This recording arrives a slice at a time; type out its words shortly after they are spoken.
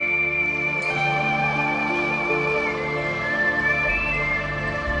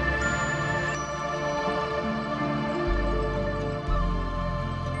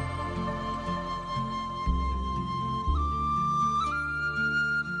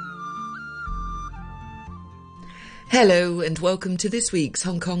Hello and welcome to this week's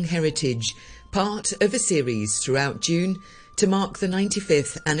Hong Kong Heritage, part of a series throughout June to mark the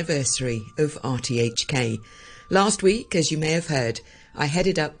 95th anniversary of RTHK. Last week, as you may have heard, I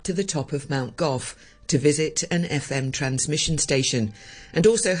headed up to the top of Mount Gough to visit an FM transmission station and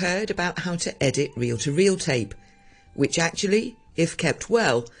also heard about how to edit reel-to-reel tape, which actually, if kept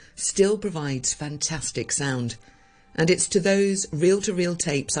well, still provides fantastic sound. And it's to those reel-to-reel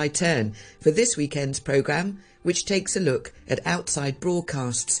tapes I turn for this weekend's programme, which takes a look at outside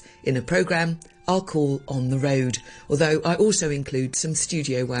broadcasts in a programme I'll call On the Road, although I also include some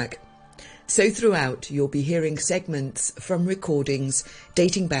studio work. So throughout, you'll be hearing segments from recordings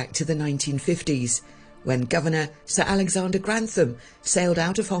dating back to the 1950s, when Governor Sir Alexander Grantham sailed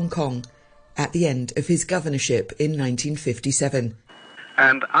out of Hong Kong at the end of his governorship in 1957.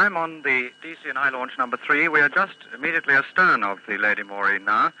 And I'm on the DC&I launch number 3. We are just immediately astern of the Lady Maureen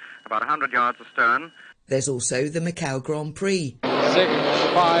now, about 100 yards astern. There's also the Macau Grand Prix. 6,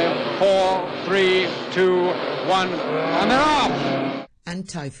 5, 4, 3, 2, 1, and they're off! And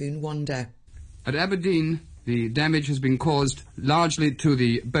Typhoon Wanda. At Aberdeen, the damage has been caused largely to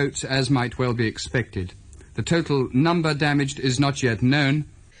the boats, as might well be expected. The total number damaged is not yet known.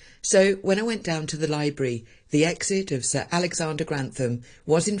 So when I went down to the library, the exit of Sir Alexander Grantham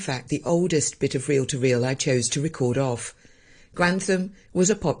was in fact the oldest bit of reel-to-reel I chose to record off. Grantham was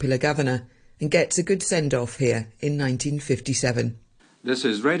a popular governor and gets a good send-off here in 1957. This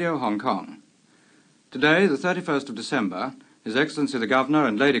is Radio Hong Kong. Today, the 31st of December, His Excellency the Governor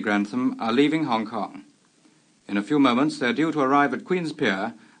and Lady Grantham are leaving Hong Kong. In a few moments, they're due to arrive at Queen's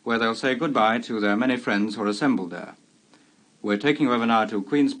Pier, where they'll say goodbye to their many friends who are assembled there. We're taking over now to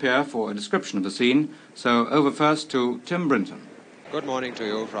Queen's Pier for a description of the scene, so over first to Tim Brinton. Good morning to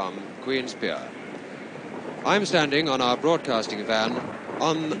you from Queen's Pier. I'm standing on our broadcasting van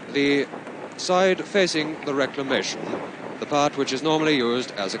on the side facing the reclamation, the part which is normally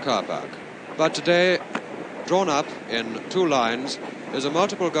used as a car park. But today, drawn up in 2 lines, is a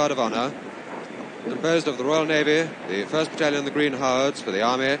multiple guard of honour composed of the Royal Navy, the 1st Battalion, the Green Howards for the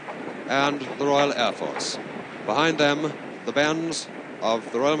Army, and the Royal Air Force. Behind them, the bands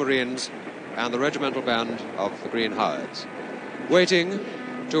of the Royal Marines and the regimental band of the Green Howards, waiting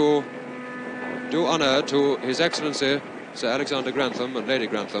to do honour to His Excellency Sir Alexander Grantham and Lady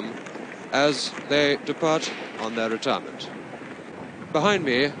Grantham as they depart on their retirement. Behind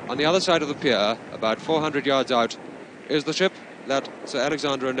me, on the other side of the pier, about 400 yards out, is the ship that Sir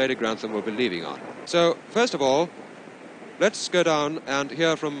Alexander and Lady Grantham will be leaving on. So, first of all, let's go down and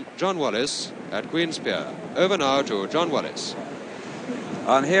hear from John Wallace at Queen's Pier. Over now to John Wallace.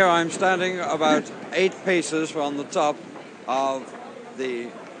 And here I'm standing about 8 paces from the top of the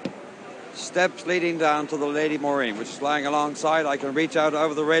steps leading down to the Lady Maureen, which is lying alongside. I can reach out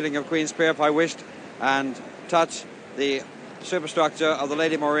over the railing of Queen's Pier if I wished and touch the superstructure of the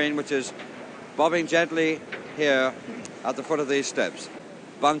Lady Maureen, which is bobbing gently here at the foot of these steps,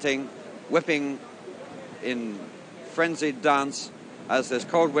 bunting, whipping in frenzied dance as this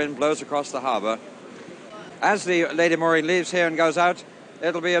cold wind blows across the harbour. As the Lady Maureen leaves here and goes out,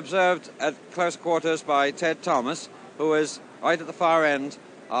 it'll be observed at close quarters by Ted Thomas, who is right at the far end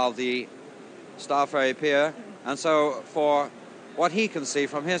of the Star Ferry Pier, and so for what he can see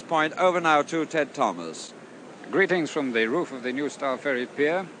from his point, over now to Ted Thomas. Greetings from the roof of the new Star Ferry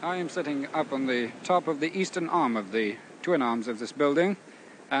Pier. I am sitting up on the top of the eastern arm of the twin arms of this building,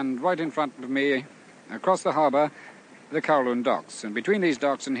 and right in front of me, across the harbour, the Kowloon docks, and between these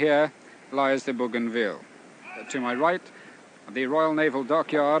docks and here lies the Bougainville. To my right, the Royal Naval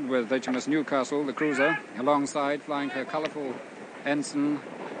Dockyard with HMS Newcastle, the cruiser, alongside, flying her colourful ensign,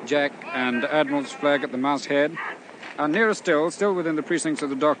 jack and admiral's flag at the masthead, and nearer still within the precincts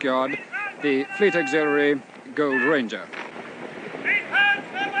of the dockyard, the Fleet Auxiliary Gold Ranger.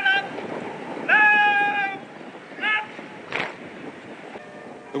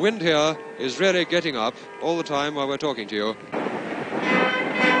 The wind here is really getting up all the time while we're talking to you.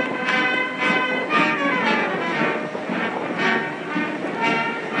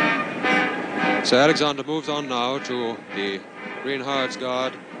 Sir Alexander moves on now to the Green Howards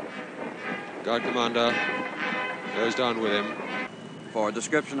Guard commander goes down with him. For a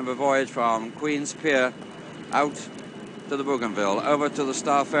description of a voyage from Queen's Pier out to the Bougainville, over to the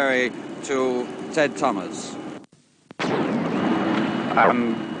Star Ferry to Ted Thomas.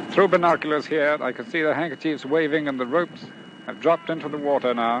 Through binoculars here, I can see the handkerchiefs waving and the ropes have dropped into the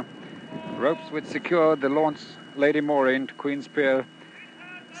water now. Ropes which secured the launch Lady Maureen to Queen's Pier,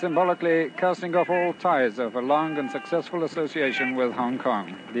 symbolically casting off all ties of a long and successful association with Hong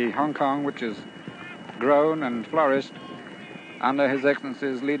Kong. The Hong Kong which has grown and flourished under His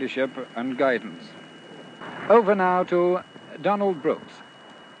Excellency's leadership and guidance. Over now to Donald Brooks.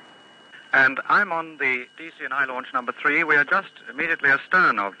 And I'm on the DC&I launch number 3. We are just immediately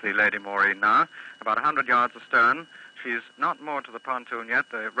astern of the Lady Maureen now, about 100 yards astern. She's not moored to the pontoon yet.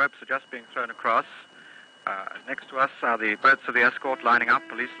 The ropes are just being thrown across. Next to us are the boats of the escort lining up,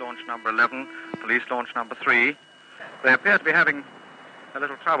 police launch number 11, police launch number 3. They appear to be having a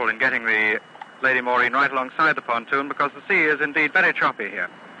little trouble in getting the Lady Maureen right alongside the pontoon because the sea is indeed very choppy here.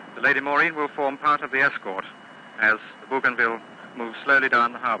 The Lady Maureen will form part of the escort as the Bougainville moves slowly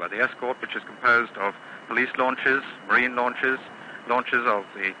down the harbour. The escort, which is composed of police launches, marine launches, launches of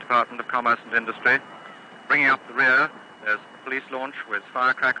the Department of Commerce and Industry. Bringing up the rear, there's a police launch with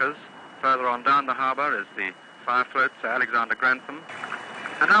firecrackers. Further on down the harbour is the fire float, Sir Alexander Grantham.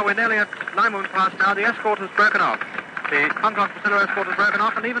 And now we're nearly at Lymoon Pass now. The escort has broken off. The Hong Kong Priscilla escort has broken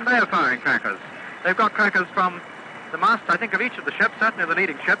off, and even they are firing crackers. They've got crackers from the mast, I think, of each of the ships, certainly the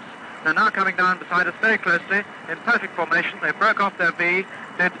leading ships. They're now coming down beside us very closely, in perfect formation. They broke off their V,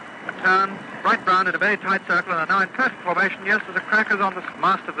 did a turn right round in a very tight circle, and are now in perfect formation. Yes, there's a crackers on the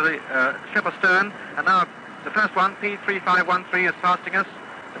mast of the ship astern, and now the first one, P3513, is passing us.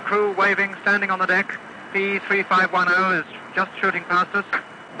 The crew waving, standing on the deck. P3510 is just shooting past us.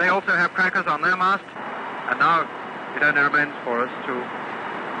 They also have crackers on their mast. And now it only remains for us to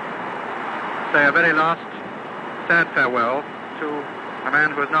say a very last sad farewell to a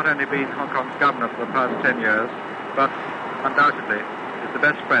man who has not only been Hong Kong's governor for the past 10 years, but undoubtedly is the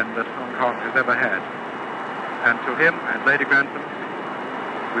best friend that Hong Kong has ever had. And to him and Lady Grantham,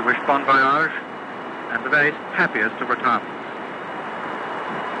 we wish bon voyage and the very happiest of retirements.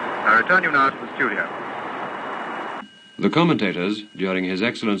 I return you now to the studio. The commentators, during His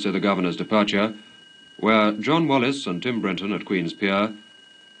Excellency the Governor's departure, were John Wallis and Tim Brenton at Queen's Pier,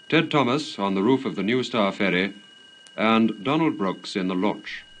 Ted Thomas on the roof of the New Star Ferry, and Donald Brooks in the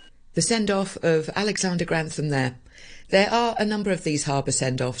launch. The send-off of Alexander Grantham there. There are a number of these harbour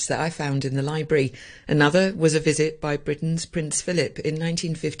send-offs that I found in the library. Another was a visit by Britain's Prince Philip in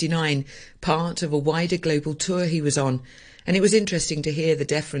 1959, part of a wider global tour he was on, and it was interesting to hear the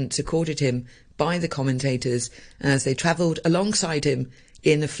deference accorded him by the commentators as they travelled alongside him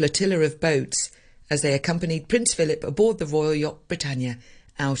in a flotilla of boats as they accompanied Prince Philip aboard the Royal Yacht Britannia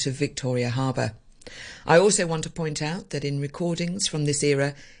out of Victoria Harbour. I also want to point out that in recordings from this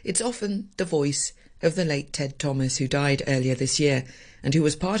era, it's often the voice of the late Ted Thomas, who died earlier this year and who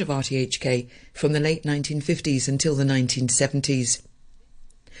was part of RTHK from the late 1950s until the 1970s.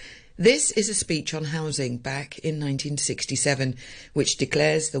 This is a speech on housing back in 1967, which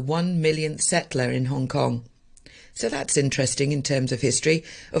declares the 1 millionth settler in Hong Kong. So that's interesting in terms of history,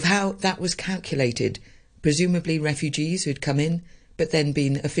 of how that was calculated, presumably refugees who'd come in, but then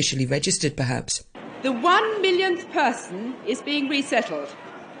been officially registered perhaps. The 1 millionth person is being resettled.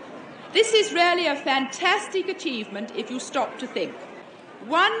 This is really a fantastic achievement if you stop to think.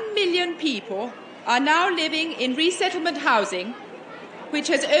 1 million people are now living in resettlement housing, which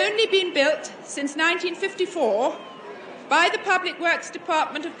has only been built since 1954 by the Public Works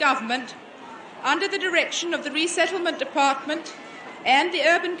Department of Government under the direction of the Resettlement Department and the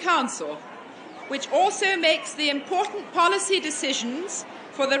Urban Council, which also makes the important policy decisions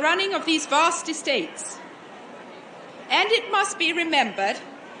for the running of these vast estates. And it must be remembered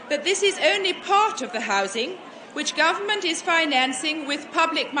that this is only part of the housing which government is financing with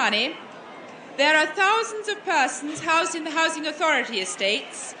public money. There are thousands of persons housed in the Housing Authority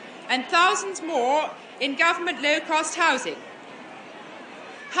estates and thousands more in government low-cost housing.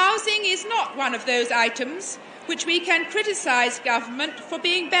 Housing is not one of those items which we can criticise government for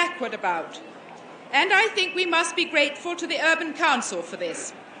being backward about. And I think we must be grateful to the Urban Council for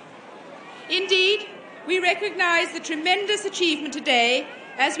this. Indeed, we recognise the tremendous achievement today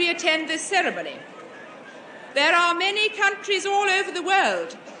as we attend this ceremony. There are many countries all over the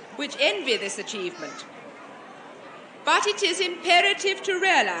world which envy this achievement. But it is imperative to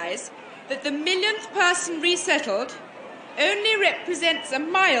realise that the millionth person resettled only represents a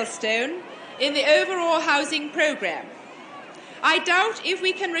milestone in the overall housing programme. I doubt if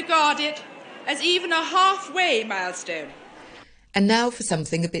we can regard it as even a halfway milestone. And now for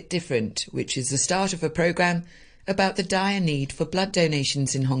something a bit different, which is the start of a programme about the dire need for blood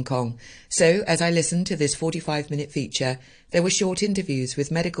donations in Hong Kong. So, as I listened to this 45-minute feature, there were short interviews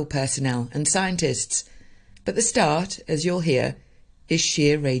with medical personnel and scientists. But the start, as you'll hear, is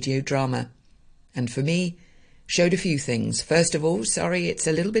sheer radio drama. And for me, showed a few things. First of all, sorry, it's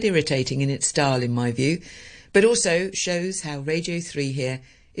a little bit irritating in its style in my view, but also shows how Radio 3 here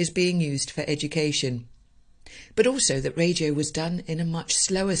is being used for education. But also that radio was done in a much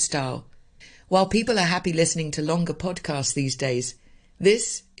slower style. While people are happy listening to longer podcasts these days,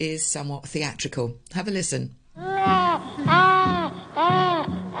 This is somewhat theatrical. Have a listen.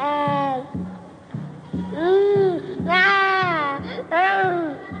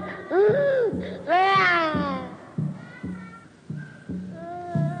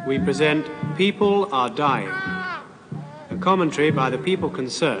 We present People Are Dying, a commentary by the people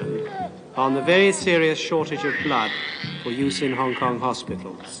concerned on the very serious shortage of blood for use in Hong Kong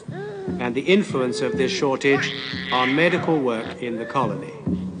hospitals and the influence of this shortage on medical work in the colony.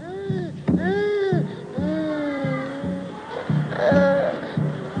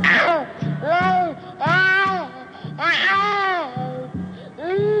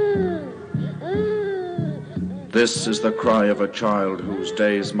 This is the cry of a child whose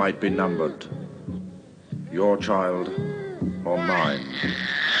days might be numbered. Your child or mine.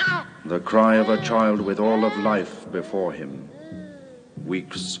 The cry of a child with all of life before him.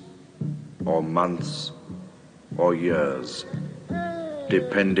 Weeks or months or years,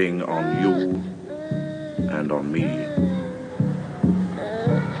 depending on you and on me.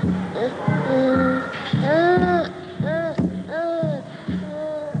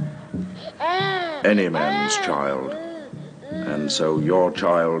 Any man's child, and so your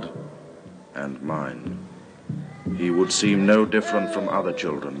child and mine. He would seem no different from other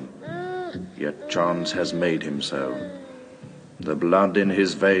children, yet chance has made him so. The blood in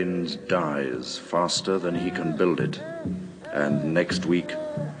his veins dies faster than he can build it, and next week,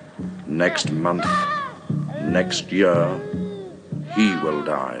 next month, next year, he will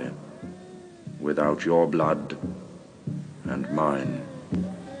die, without your blood and mine.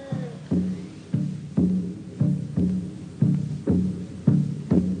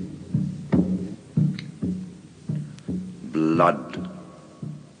 Blood,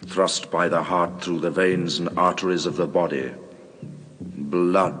 thrust by the heart through the veins and arteries of the body.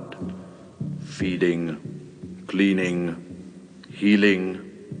 Blood, feeding, cleaning, healing,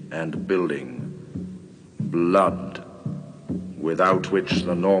 and building. Blood, without which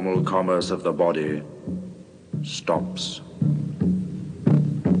the normal commerce of the body stops.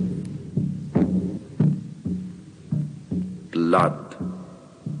 Blood,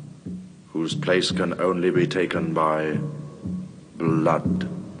 whose place can only be taken by blood.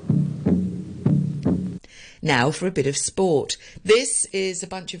 Now for a bit of sport. This is a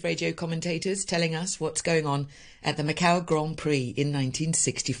bunch of radio commentators telling us what's going on at the Macau Grand Prix in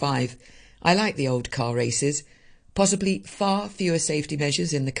 1965. I like the old car races. Possibly far fewer safety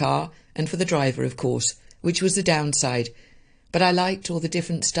measures in the car, and for the driver, of course, which was the downside. But I liked all the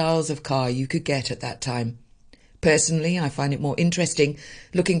different styles of car you could get at that time. Personally, I find it more interesting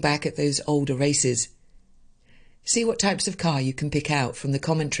looking back at those older races. See what types of car you can pick out from the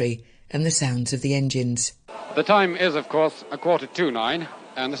commentary and the sounds of the engines. The time is, of course, 9:15,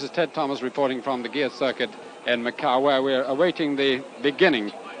 and this is Ted Thomas reporting from the gear circuit in Macau, where we're awaiting the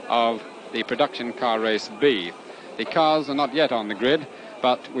beginning of the production car race B. The cars are not yet on the grid,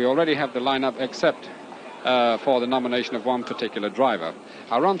 but we already have the lineup except for the nomination of one particular driver.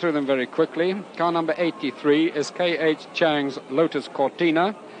 I'll run through them very quickly. Car number 83 is K.H. Chang's Lotus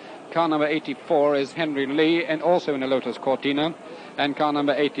Cortina. Car number 84 is Henry Lee, and also in a Lotus Cortina. And car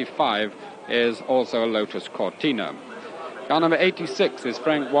number 85 is also a Lotus Cortina. Car number 86 is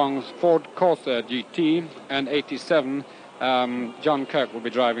Frank Wong's Ford Corsair GT, and 87, John Kirk will be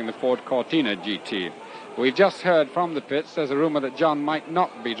driving the Ford Cortina GT. We've just heard from the pits, there's a rumour that John might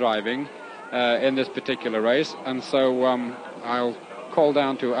not be driving in this particular race, and so I'll call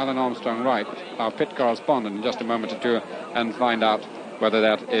down to Alan Armstrong Wright, our pit correspondent, in just a moment or two, and find out whether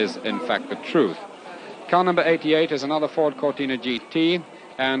that is in fact the truth. Car number 88 is another Ford Cortina GT,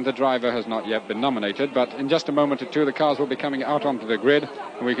 and the driver has not yet been nominated, but in just a moment or two the cars will be coming out onto the grid,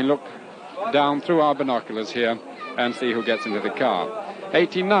 and we can look down through our binoculars here and see who gets into the car.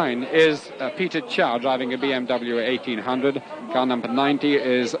 89 is Peter Chow driving a BMW 1800. Car number 90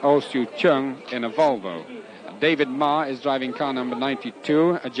 is Oh Siu Chung in a Volvo. David Ma is driving car number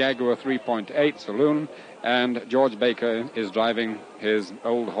 92, a Jaguar 3.8 saloon, and George Baker is driving his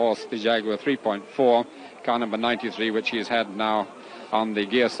old horse, the Jaguar 3.4, car number 93, which he has had now on the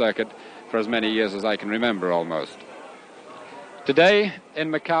gear circuit for as many years as I can remember almost. Today in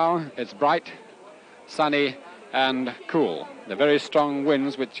Macau, it's bright, sunny, and cool. The very strong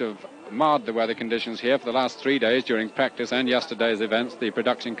winds which have marred the weather conditions here for the last 3 days during practice and yesterday's events, the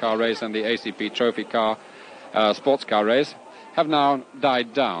production car race and the ACP trophy car sports car race, have now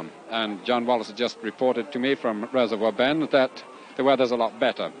died down. And John Wallace has just reported to me from Reservoir Bend that the weather's a lot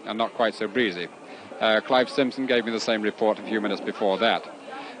better and not quite so breezy. Clive Simpson gave me the same report a few minutes before that.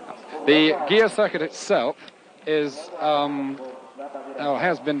 The gear circuit itself is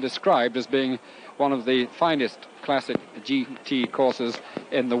has been described as being one of the finest classic GT courses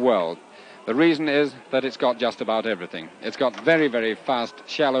in the world. The reason is that it's got just about everything. It's got very, very fast,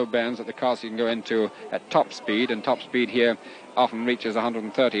 shallow bends that the cars can go into at top speed, and top speed here often reaches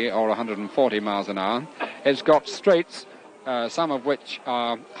 130 or 140 miles an hour. It's got straights, some of which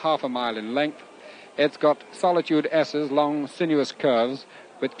are half a mile in length. It's got solitude S's, long, sinuous curves,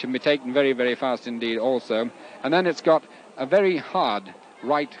 which can be taken very, very fast indeed also. And then it's got a very hard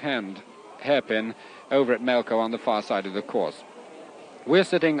right-hand hairpin over at Melco on the far side of the course. We're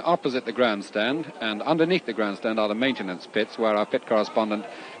sitting opposite the grandstand, and underneath the grandstand are the maintenance pits, where our pit correspondent,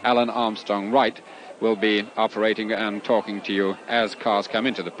 Alan Armstrong-Wright, will be operating and talking to you as cars come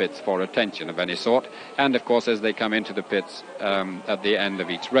into the pits for attention of any sort, and, of course, as they come into the pits at the end of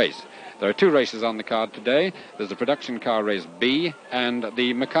each race. There are two races on the card today. There's the production car race B and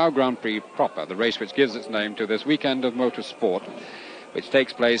the Macau Grand Prix proper, the race which gives its name to this weekend of motorsport, which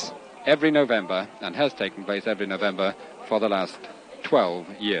takes place every November and has taken place every November for the last 12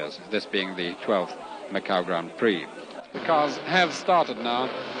 years, this being the 12th Macau Grand Prix. The cars have started now,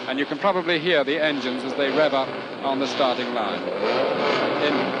 and you can probably hear the engines as they rev up on the starting line.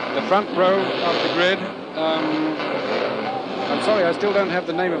 In the front row of the grid, I'm sorry, I still don't have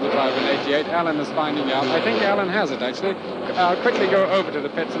the name of the driver in 88. Alan is finding out. I think Alan has it, actually. I'll quickly go over to the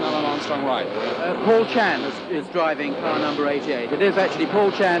pits and Alan Armstrong-Wright. Paul Chan is driving car number 88. It is actually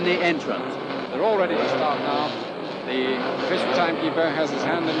Paul Chan, the entrant. They're all ready to start now. The official timekeeper has his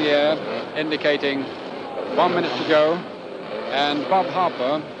hand in the air, indicating 1 minute to go. And Bob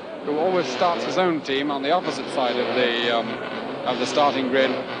Harper, who always starts his own team on the opposite side of the starting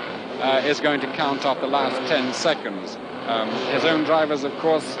grid, is going to count off the last 10 seconds. His own drivers, of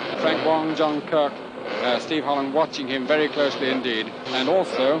course, Frank Wong, John Kirk, Steve Holland, watching him very closely indeed, and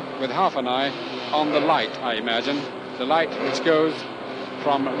also with half an eye on the light, I imagine, the light which goes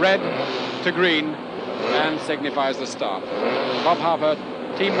from red to green and signifies the start. Bob Harper,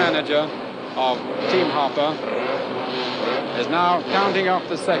 team manager of Team Harper, is now counting off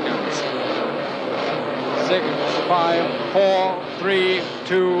the seconds. 6, 5, 4, 3,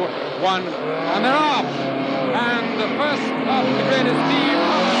 2, 1, and they're off! And the first off the grid is Steve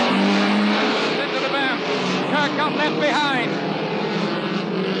Holland. Into the bend. Kirk got left behind.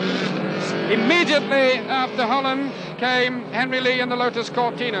 Immediately after Holland came Henry Lee in the Lotus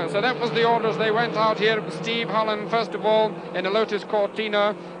Cortina. So that was the order as they went out here. It was Steve Holland, first of all, in the Lotus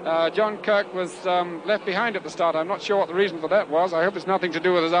Cortina. John Kirk was left behind at the start. I'm not sure what the reason for that was. I hope it's nothing to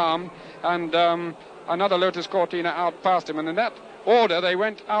do with his arm. And another Lotus Cortina out past him. And in that order, they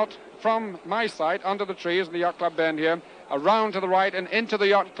went out from my side, under the trees in the Yacht Club bend here, around to the right and into the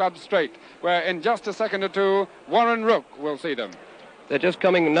Yacht Club straight, where in just a second or two, Warren Rook will see them. They're just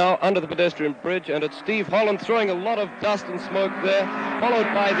coming now under the pedestrian bridge, and it's Steve Holland throwing a lot of dust and smoke there, followed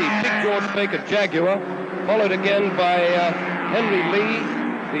by the big George Baker Jaguar, followed again by Henry Lee,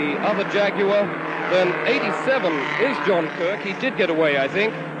 the other Jaguar. Then 87 is John Kirk. He did get away, I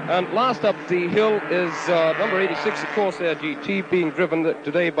think. And last up the hill is number 86, the Corsair GT, being driven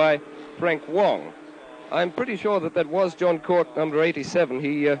today by Frank Wong. I'm pretty sure that was John Kirk, number 87.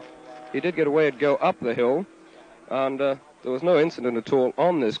 He did get away and go up the hill, and there was no incident at all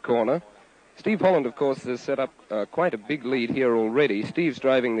on this corner. Steve Holland, of course, has set up quite a big lead here already. Steve's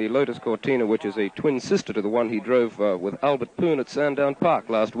driving the Lotus Cortina, which is a twin sister to the one he drove with Albert Poon at Sandown Park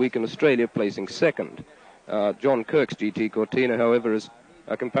last week in Australia, placing second. John Kirk's GT Cortina, however, is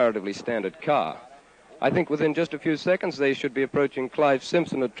a comparatively standard car. I think within just a few seconds they should be approaching Clive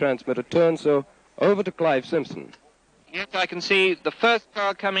Simpson at transmitter turn, so over to Clive Simpson. Yes, I can see the first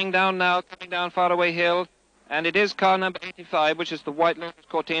car coming down now, coming down Faraway Hill, and it is car number 85, which is the white Lotus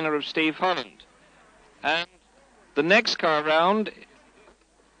Cortina of Steve Holland. And the next car round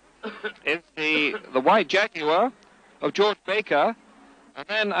is the white Jaguar of George Baker, and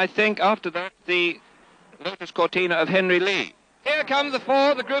then I think after that the Lotus Cortina of Henry Lee. Here comes the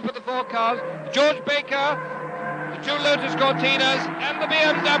group of the four cars, George Baker, the two Lotus Cortinas, and the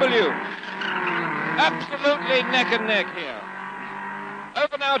BMW. Absolutely neck and neck here.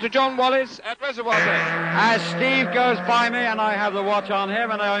 Over now to John Wallace at Reservoir Bay. As Steve goes by me, and I have the watch on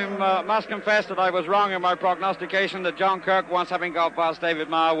him, and I must confess that I was wrong in my prognostication that John Kirk, once having got past David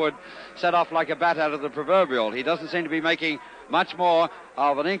Marr, would set off like a bat out of the proverbial. He doesn't seem to be making much more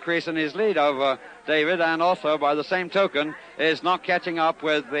of an increase in his lead over David, and also, by the same token, is not catching up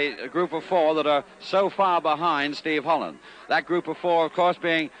with the group of four that are so far behind Steve Holland. That group of four, of course,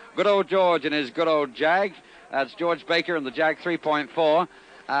 being good old George and his good old Jag. That's George Baker and the Jag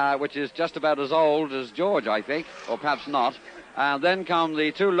 3.4, which is just about as old as George, I think, or perhaps not. And then come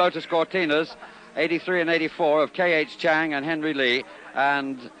the two Lotus Cortinas, 83 and 84, of K.H. Chang and Henry Lee.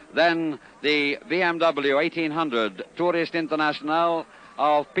 And then the BMW 1800 Tourist International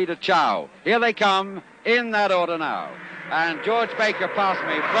of Peter Chow. Here they come in that order now. And George Baker passed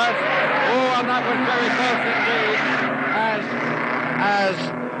me first. Oh, and that was very close indeed. As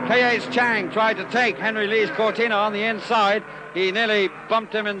K.H. Chang tried to take Henry Lee's Cortina on the inside, he nearly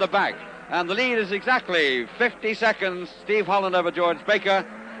bumped him in the back. And the lead is exactly 50 seconds, Steve Holland over George Baker.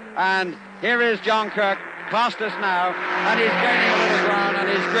 And here is John Kirk, fastest now, and he's gaining a little ground and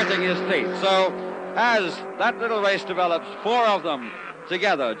he's gritting his teeth. So as that little race develops, four of them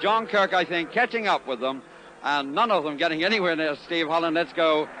together, John Kirk, I think, catching up with them, and none of them getting anywhere near Steve Holland. Let's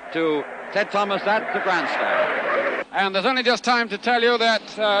go to Ted Thomas at the grandstand. And there's only just time to tell you that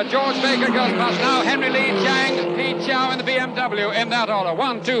George Baker goes past now. Henry Lee, Chang, Pete Chow in the BMW in that order.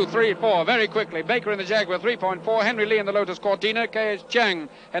 1, 2, 3, 4. Very quickly. Baker in the Jaguar 3.4. Henry Lee in the Lotus Cortina. K.H. Chang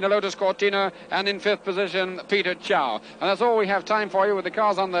in the Lotus Cortina. And in fifth position, Peter Chow. And that's all we have time for you with the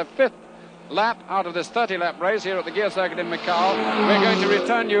cars on the fifth lap out of this 30-lap race here at the Gear Circuit in Macau. We're going to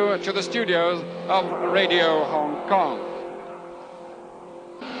return you to the studios of Radio Hong Kong.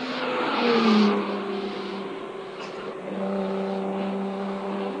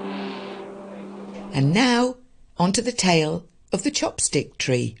 And now, onto the tale of the chopstick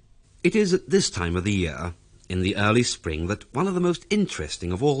tree. It is at this time of the year, in the early spring, that one of the most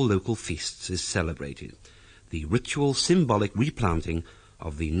interesting of all local feasts is celebrated, the ritual symbolic replanting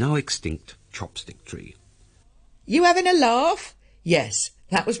of the now extinct chopstick tree. You having a laugh? Yes,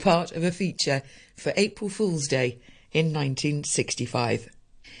 that was part of a feature for April Fool's Day in 1965.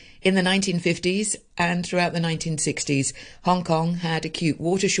 In the 1950s and throughout the 1960s, Hong Kong had acute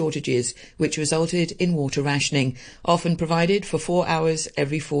water shortages which resulted in water rationing, often provided for 4 hours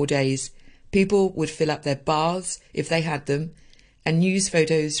every 4 days. People would fill up their baths if they had them, and news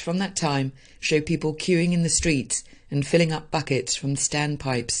photos from that time show people queuing in the streets and filling up buckets from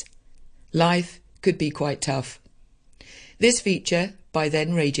standpipes. Life could be quite tough. This feature, by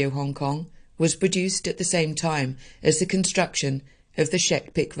then Radio Hong Kong, was produced at the same time as the construction of the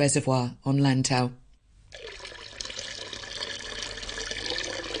Shek Pik Reservoir on Lantau.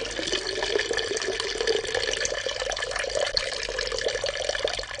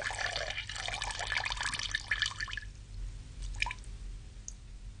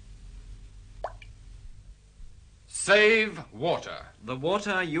 Save water. The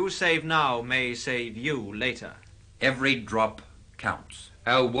water you save now may save you later. Every drop counts.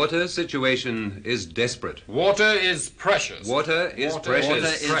 Our water situation is desperate. Water is precious. Water is precious. Water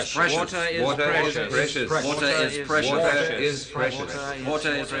is precious. Water is precious. Water is precious. Water is precious.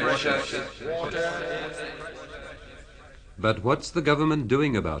 Water is precious. But what's the government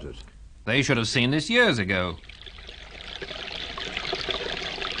doing about it? They should have seen this years ago.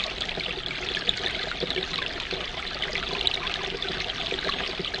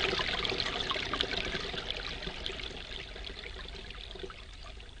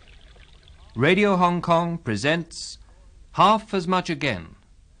 Radio Hong Kong presents Half as Much Again,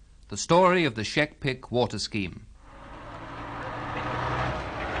 the story of the Shek Pik water scheme.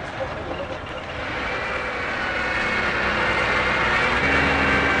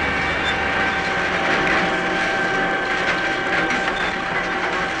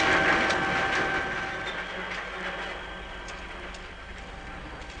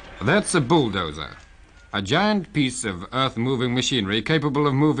 That's a bulldozer. A giant piece of earth-moving machinery capable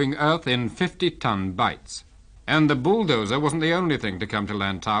of moving earth in 50-ton bites. And the bulldozer wasn't the only thing to come to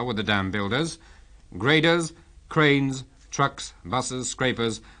Lantau with the dam builders. Graders, cranes, trucks, buses,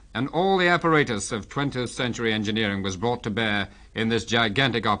 scrapers, and all the apparatus of 20th century engineering was brought to bear in this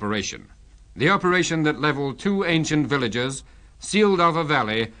gigantic operation. The operation that leveled 2 ancient villages, sealed off a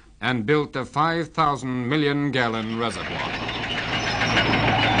valley, and built a 5,000 million gallon reservoir.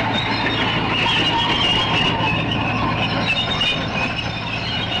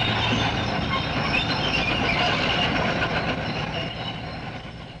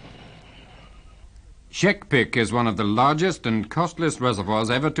 Shek Pik is one of the largest and costliest reservoirs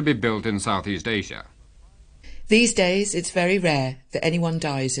ever to be built in Southeast Asia. These days, it's very rare that anyone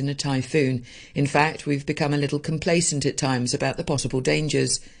dies in a typhoon. In fact, we've become a little complacent at times about the possible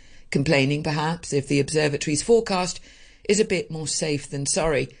dangers, complaining perhaps if the observatory's forecast is a bit more safe than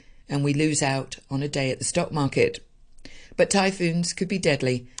sorry, and we lose out on a day at the stock market. But typhoons could be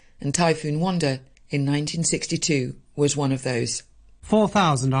deadly, and Typhoon Wanda in 1962 was one of those.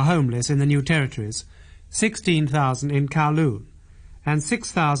 4,000 are homeless in the New Territories, 16,000 in Kowloon, and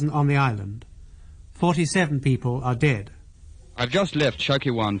 6,000 on the island. 47 people are dead. I've just left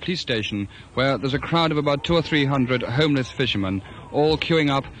Shakiwan police station, where there's a crowd of about 200 or 300 homeless fishermen, all queuing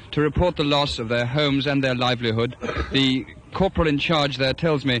up to report the loss of their homes and their livelihood. The corporal in charge there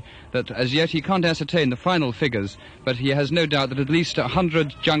tells me that as yet he can't ascertain the final figures, but he has no doubt that at least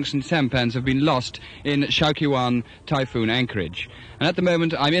 100 junks and sampans have been lost in Shaoqiwan typhoon anchorage. And at the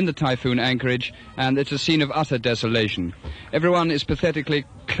moment I'm in the typhoon anchorage, and it's a scene of utter desolation. Everyone is pathetically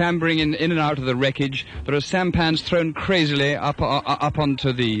clambering in and out of the wreckage. There are sampans thrown crazily up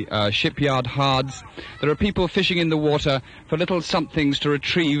onto the shipyard hards. There are people fishing in the water for little somethings to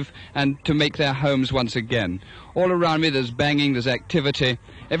retrieve and to make their homes once again. All around me there's banging, there's activity.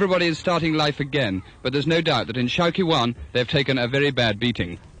 Everybody is starting life again, but there's no doubt that in Shaoqiwan they've taken a very bad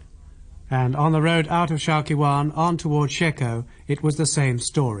beating. And on the road out of Shaoqiwan on towards Sheko, it was the same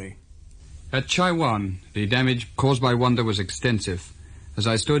story. At Chaiwan, the damage caused by Wanda was extensive. As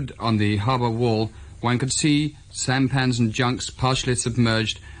I stood on the harbour wall, one could see sampans and junks partially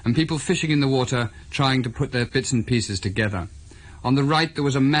submerged and people fishing in the water trying to put their bits and pieces together. On the right there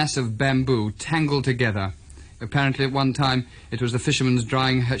was a mass of bamboo tangled together. Apparently at one time it was the fishermen's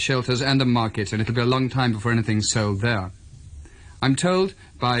drying shelters and a market, and it'll be a long time before anything's sold there. I'm told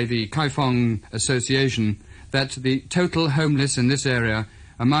by the Kaifeng Association that the total homeless in this area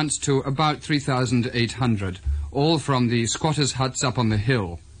amounts to about 3,800, all from the squatters' huts up on the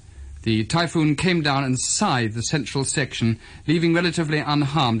hill. The typhoon came down and sighed the central section, leaving relatively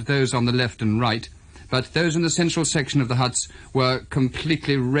unharmed those on the left and right, but those in the central section of the huts were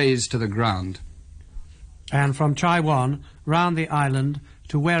completely razed to the ground. And from Chaiwan, round the island,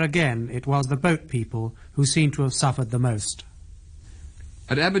 to where again it was the boat people who seemed to have suffered the most.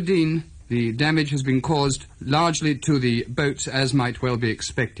 At Aberdeen, the damage has been caused largely to the boats, as might well be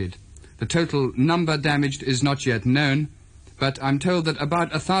expected. The total number damaged is not yet known, but I'm told that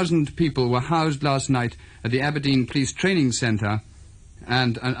about 1,000 people were housed last night at the Aberdeen Police Training Centre,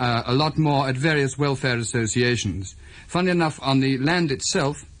 and a lot more at various welfare associations. Funnily enough, on the land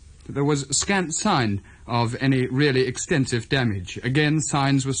itself, there was scant sign of any really extensive damage. Again,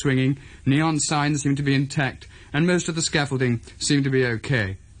 signs were swinging, neon signs seemed to be intact, and most of the scaffolding seemed to be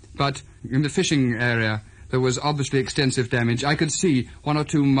okay. But in the fishing area, there was obviously extensive damage. I could see one or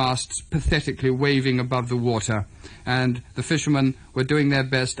two masts pathetically waving above the water, and the fishermen were doing their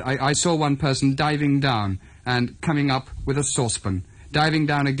best. I saw one person diving down and coming up with a saucepan, diving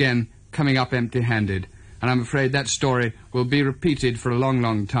down again, coming up empty-handed. And I'm afraid that story will be repeated for a long,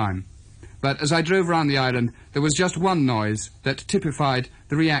 long time. But as I drove around the island, there was just one noise that typified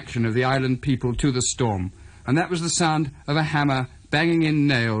the reaction of the island people to the storm, and that was the sound of a hammer banging in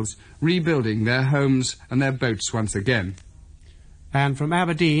nails, rebuilding their homes and their boats once again. And from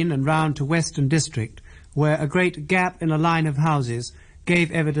Aberdeen and round to Western District, where a great gap in a line of houses gave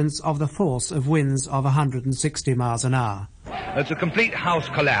evidence of the force of winds of 160 miles an hour. It's a complete house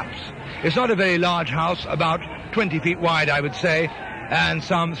collapse. It's not a very large house, about 20 feet wide, I would say, and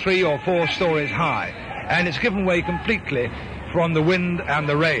some 3 or 4 stories high. And it's given way completely from the wind and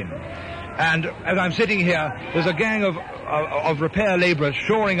the rain. And as I'm sitting here, there's a gang of repair labourers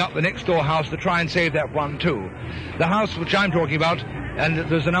shoring up the next door house to try and save that one too. The house which I'm talking about, and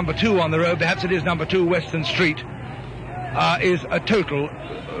there's a number 2 on the road, perhaps it is number 2 Western Street, is a total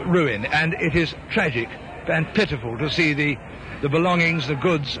ruin, and it is tragic and pitiful to see the belongings, the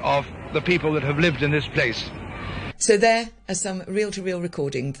goods of the people that have lived in this place. So there are some reel-to-reel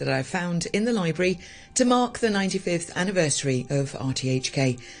recordings that I found in the library to mark the 95th anniversary of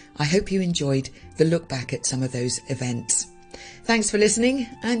RTHK. I hope you enjoyed the look back at some of those events. Thanks for listening,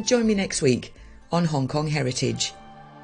 and join me next week on Hong Kong Heritage.